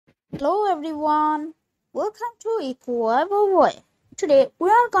Hello everyone, welcome to Equal. Today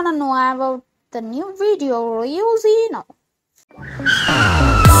we are gonna know about the new video Ryuji now.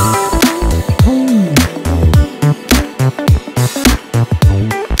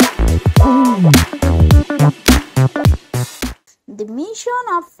 The mission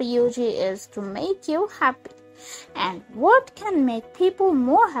of Ryuji is to make you happy. And what can make people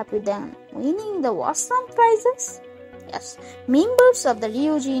more happy than winning the awesome prizes? Yes, members of the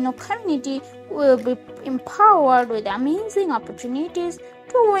Ryuji community will be empowered with amazing opportunities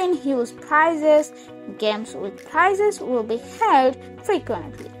to win huge prizes. Games with prizes will be held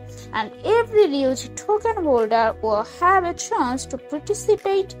frequently, and every Ryuji token holder will have a chance to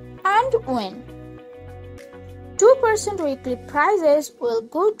participate and win. 2% weekly prizes will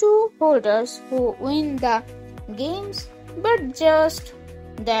go to holders who win the games, but just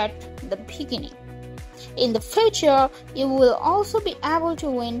that the beginning. In the future, you will also be able to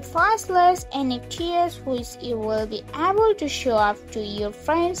win priceless NFTs, which you will be able to show off to your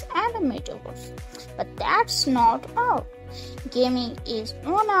friends and the metaverse. But that's not all. Gaming is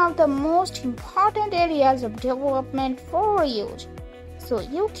one of the most important areas of development for youth. So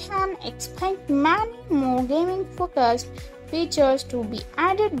you can expect many more gaming-focused features to be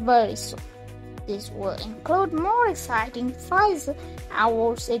added very soon. This will include more exciting prize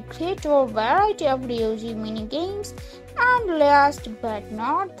awards, a greater variety of Ryuji mini-games, and last but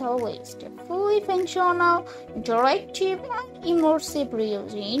not the least, a fully functional, interactive, and immersive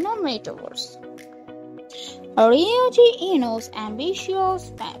Ryuji metaverse. Ryuji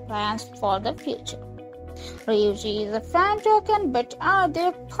ambitious plans for the future. Ryuji is a fan token, but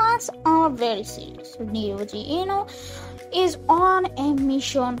their plans are very serious. Ryuji is on a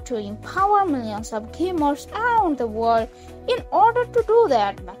mission to empower millions of gamers around the world. In order to do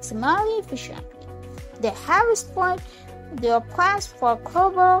that maximally efficiently, they have split their plans for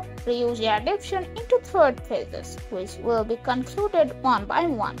global Ryuji adoption into 3 phases, which will be concluded one by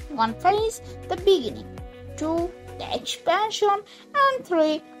one. 1 phase, the beginning; 2, the expansion; and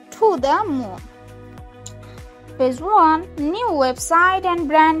 3, to the moon. Phase 1, new website and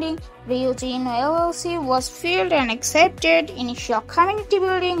branding. Ryuji LLC was filed and accepted. Initial community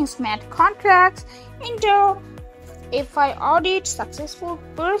building, smart contracts, FI audit, successful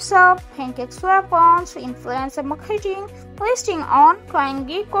pre-sale, PancakeSwap launch, influencer marketing, listing on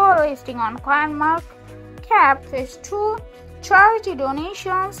CoinGecko, listing on CoinMarketCap. Phase 2, charity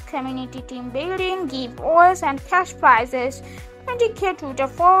donations, community team building, giveaways and cash prizes. 20k Twitter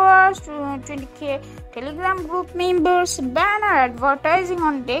followers, 20k Telegram group members, banner advertising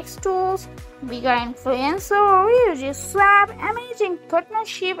on Dex tools, bigger influencer, Ryuji swap, amazing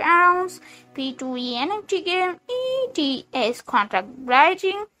partnership rounds, P2E NFT game, ETS contract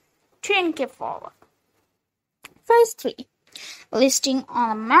writing, 10k follower. Phase 3, listing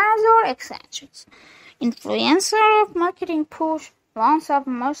on major exchanges, influencer of marketing push, launch of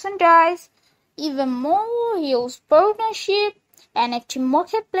merchandise, even more huge partnership, NFT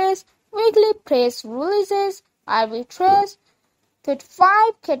marketplace, weekly press releases, arbitrage,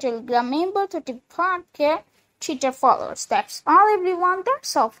 35k Telegram member, 35k Twitter followers. That's all everyone.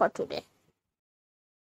 That's all for today.